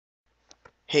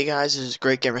Hey guys, this is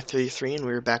GreatGamer33 and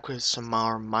we're back with some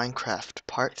more Minecraft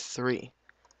Part 3.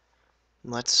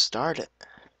 Let's start it.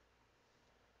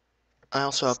 I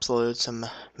also uploaded some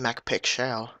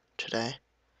MacPixel today,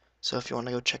 so if you want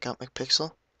to go check out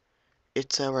MacPixel,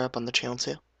 it's right up on the channel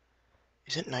too.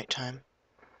 Is it nighttime?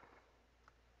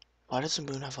 Why does the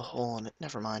moon have a hole in it?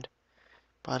 Never mind.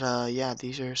 But yeah,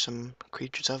 these are some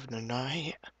creatures of the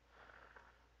night.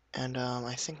 And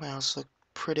I think my house looks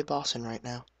pretty bossing right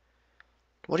now.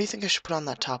 What do you think I should put on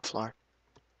that top floor?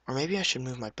 Or maybe I should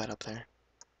move my bed up there.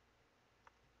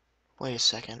 Wait a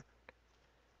second.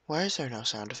 Why is there no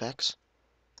sound effects?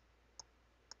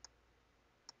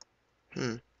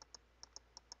 Hmm.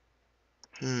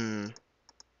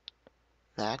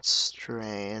 That's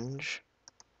strange.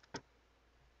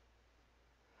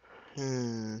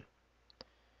 Oh,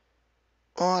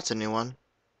 that's a new one.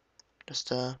 Just,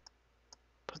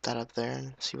 put that up there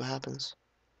and see what happens.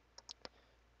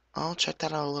 I'll check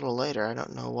that out a little later. I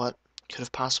don't know what could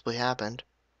have possibly happened.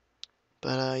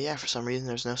 But, yeah, for some reason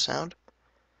there's no sound.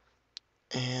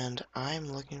 And I'm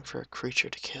looking for a creature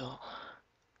to kill.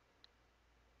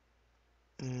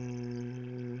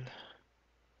 Maybe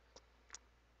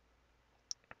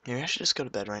I should just go to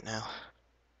bed right now.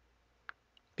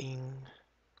 Bing.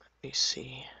 Let me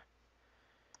see.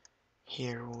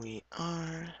 Here we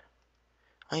are.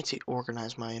 I need to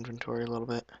organize my inventory a little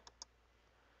bit.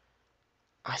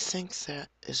 I think that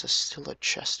is still a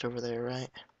chest over there, right?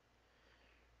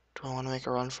 Do I want to make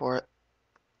a run for it?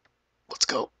 Let's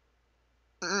go.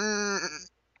 Run,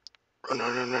 run,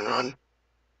 run, run, run.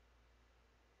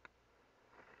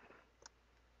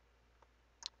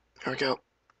 There we go.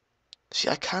 See,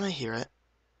 I kind of hear it.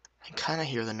 I kind of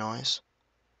hear the noise.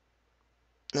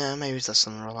 Nah, maybe it's just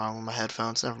something wrong with my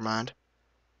headphones. Never mind.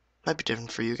 Might be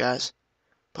different for you guys.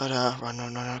 But, run,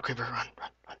 run, run, run, creeper, run, run,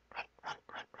 run, run, run, run, run,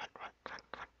 run, run, run,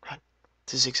 run.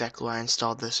 This is exactly why I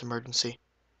installed this emergency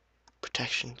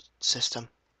protection system.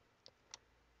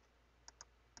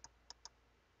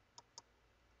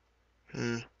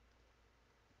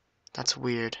 That's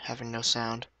weird, having no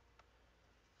sound.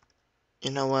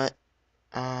 You know what?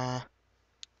 I'm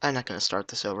not gonna start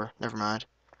this over. Never mind.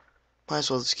 Might as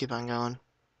well just keep on going.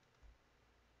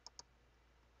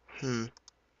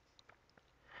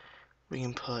 We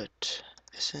can put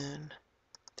this in,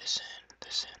 this in,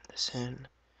 this in, this in.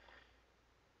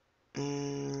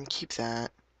 Keep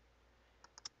that.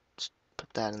 Let's put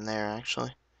that in there,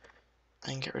 actually. I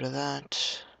can get rid of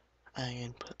that. I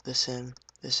can put this in,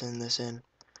 this in, this in,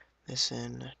 this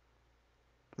in.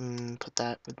 Put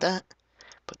that with that.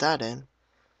 Put that in.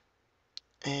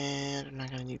 And I'm not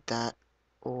going to need that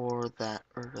or that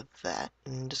or that.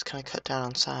 And just kind of cut down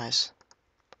on size.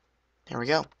 There we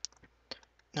go.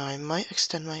 Now I might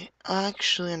extend my...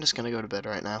 Actually, I'm just going to go to bed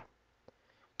right now.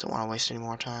 Don't want to waste any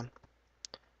more time.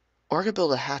 Or I could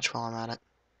build a hatch while I'm at it.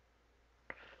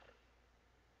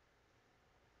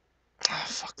 Ah,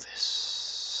 fuck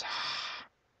this.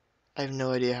 I have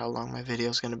no idea how long my video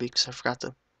is going to be because I forgot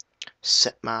to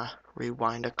set my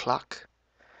rewinder clock.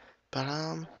 But,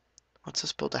 let's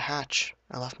just build a hatch.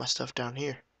 I left my stuff down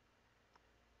here.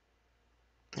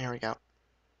 There we go.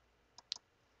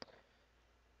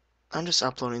 I'm just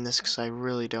uploading this because I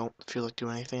really don't feel like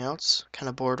doing anything else. Kind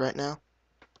of bored right now.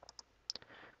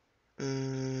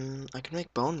 I can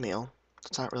make bone meal.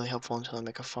 It's not really helpful until I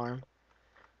make a farm.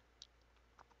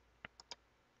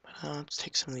 But, let's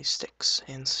take some of these sticks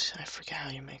and I forget how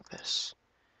you make this.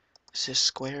 Is this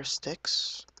square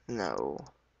sticks? No.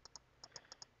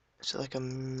 Is it like a...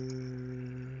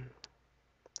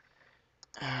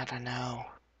 I don't know.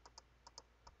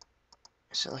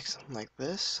 Is it like something like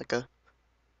this? Like a...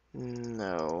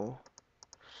 No.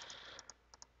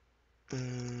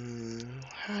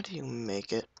 How do you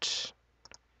make it?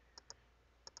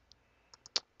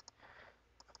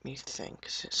 Let me think.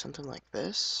 Is it something like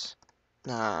this?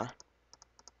 Nah.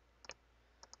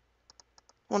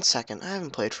 One second. I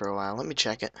haven't played for a while. Let me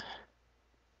check it.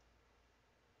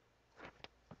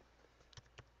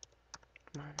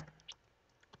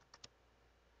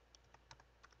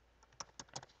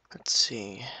 Let's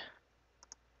see.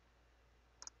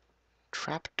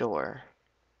 Trapdoor.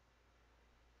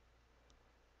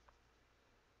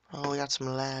 Oh, we got some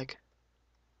lag.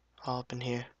 All up in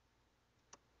here.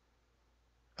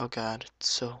 Oh god, it's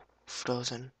so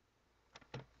frozen.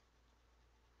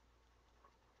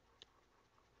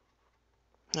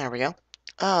 There we go.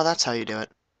 Oh, that's how you do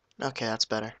it. Okay, that's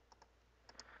better.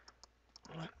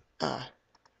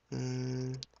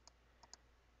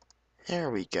 There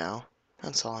we go.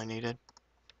 That's all I needed.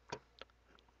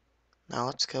 Now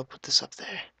let's go put this up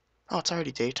there. Oh, it's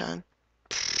already daytime?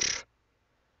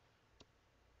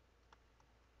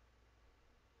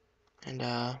 And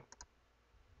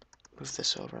move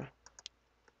this over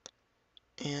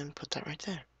and put that right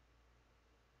there.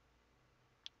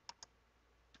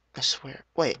 I swear.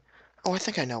 Wait. Oh, I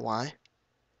think I know why.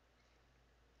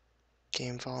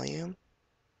 Game volume.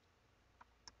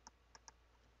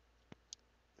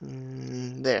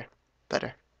 There.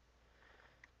 Better.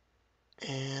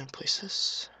 And place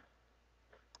this.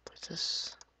 Place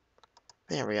this.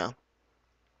 There we go.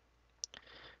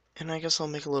 And I guess I'll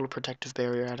make a little protective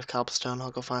barrier out of cobblestone.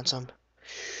 I'll go find some.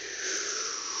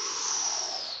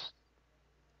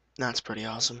 That's pretty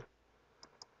awesome.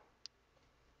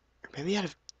 Or maybe out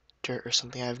of dirt or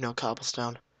something. I have no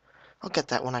cobblestone. I'll get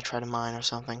that when I try to mine or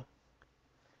something.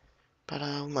 But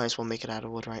we might as well make it out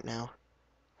of wood right now.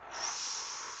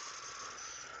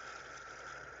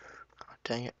 Oh,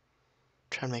 dang it.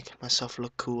 Trying to make myself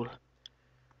look cool.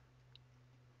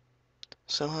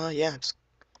 So, yeah, let's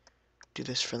do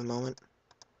this for the moment.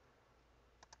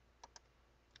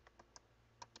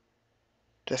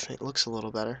 Definitely looks a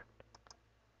little better.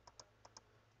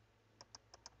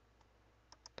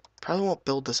 Probably won't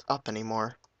build this up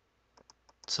anymore.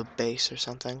 It's a base or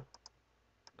something.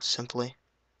 Simply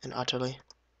and utterly.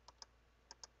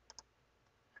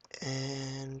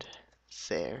 And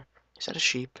there. Is that a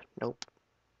sheep? Nope.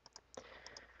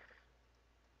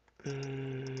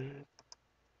 Good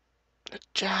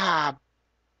job,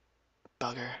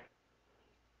 bugger.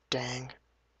 Dang.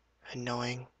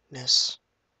 Annoyingness.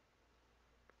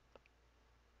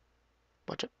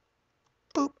 Watch it.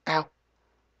 Boop. Ow.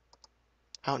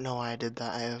 I don't know why I did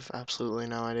that. I have absolutely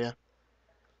no idea.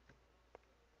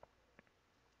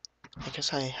 I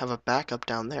guess I have a backup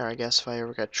down there, I guess, if I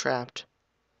ever get trapped.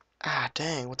 Ah,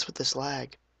 dang. What's with this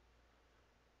lag?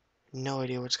 No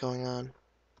idea what's going on.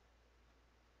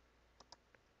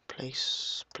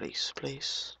 Place, place,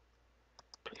 place.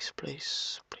 Place,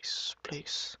 place, place,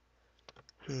 place.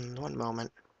 One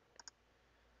moment.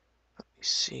 Let me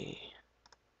see.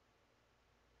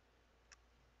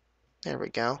 There we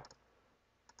go.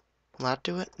 Will that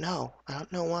do it? No. I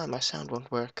don't know why my sound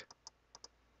won't work.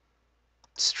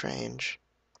 It's strange.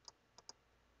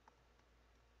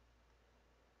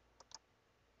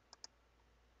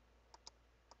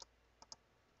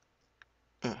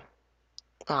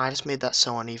 Oh, I just made that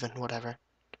so uneven. Whatever.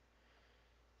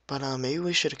 But maybe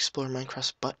we should explore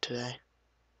Minecraft's butt today.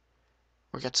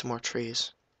 Or get some more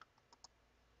trees.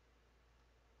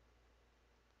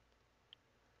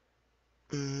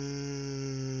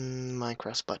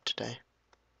 Minecraft's butt today.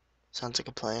 Sounds like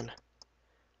a plan.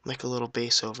 Make a little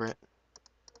base over it.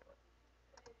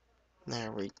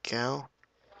 There we go.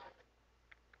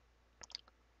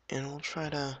 And we'll try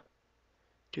to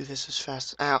do this as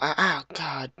fast. Ow, ow, ow!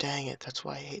 God dang it! That's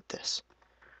why I hate this.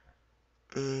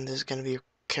 This is gonna be a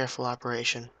careful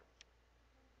operation.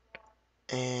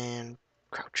 And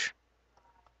crouch.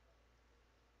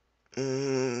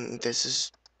 This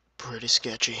is pretty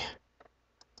sketchy.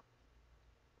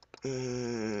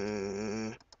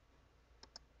 Mm,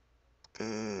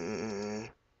 mm,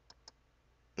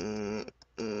 mm,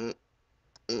 mm,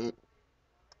 mm,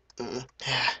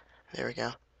 Yeah, there we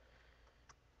go.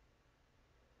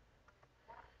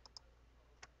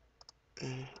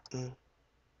 Mm, mm,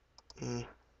 mm,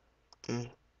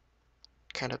 mm.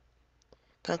 Kind of.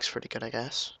 That looks pretty good, I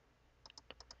guess.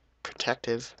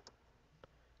 Protective,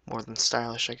 more than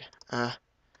stylish. Oh,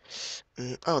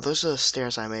 those are the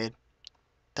stairs I made.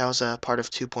 That was a part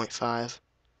of 2.5.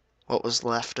 What was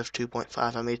left of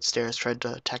 2.5, I made stairs, tried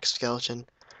to attack skeleton.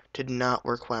 Did not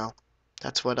work well.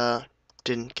 That's what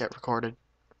didn't get recorded.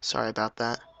 Sorry about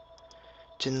that.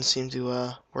 Didn't seem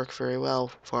to work very well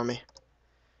for me.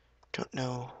 Don't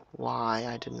know why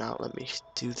I did not let me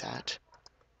do that.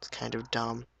 It's kind of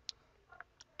dumb.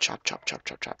 Chop, chop, chop,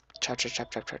 chop, chop. Chop, chop,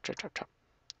 chop, chop, chop, chop, chop, chop.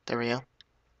 There we go.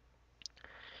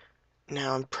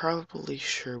 Now, I'm probably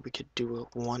sure we could do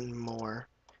one more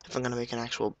if I'm going to make an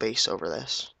actual base over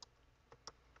this.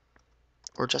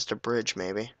 Or just a bridge,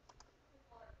 maybe.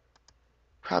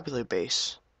 Probably a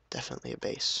base. Definitely a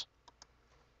base.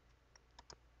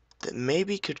 That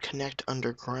maybe could connect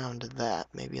underground to that.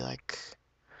 Maybe like...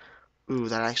 Ooh,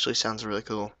 that actually sounds really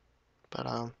cool. But,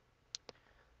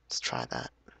 let's try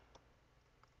that.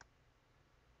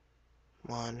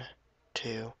 1,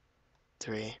 2,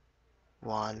 3.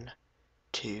 1,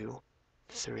 2,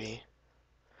 3.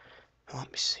 Let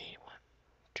me see. 1,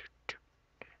 2, 2,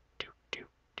 2, 2,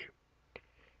 2,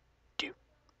 2,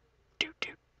 2,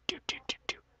 2, 2, 2,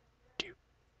 2, 2.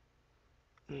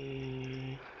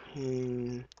 Hmm.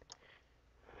 Hmm.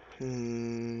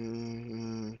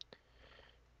 Hmm.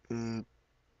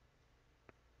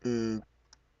 Hmm.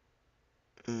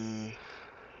 Hmm.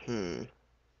 Hmm.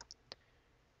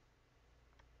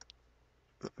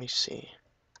 let me see.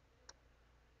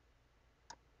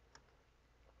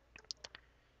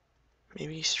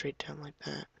 Maybe straight down like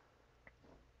that.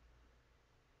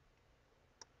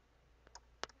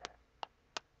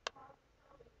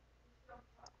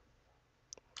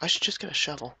 I should just get a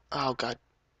shovel. Oh god.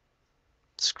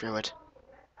 Screw it.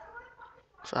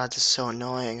 God, this is so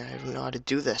annoying. I don't know how to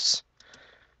do this.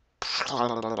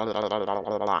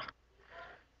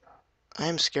 I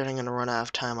am scared I'm gonna run out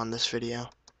of time on this video.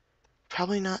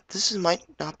 Probably not. Might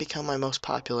not become my most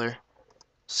popular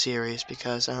series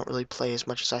because I don't really play as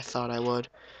much as I thought I would.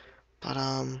 But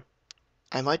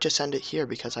I might just end it here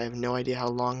because I have no idea how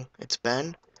long it's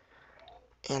been.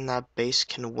 And that base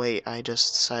can wait. I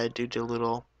just decided to do a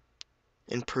little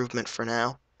improvement for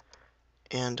now.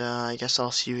 And I guess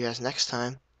I'll see you guys next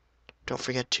time. Don't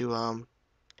forget to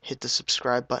hit the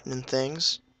subscribe button and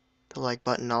things. The like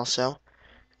button also.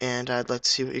 And I'd like to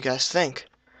see what you guys think.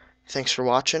 Thanks for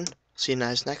watching. See you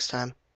guys next time.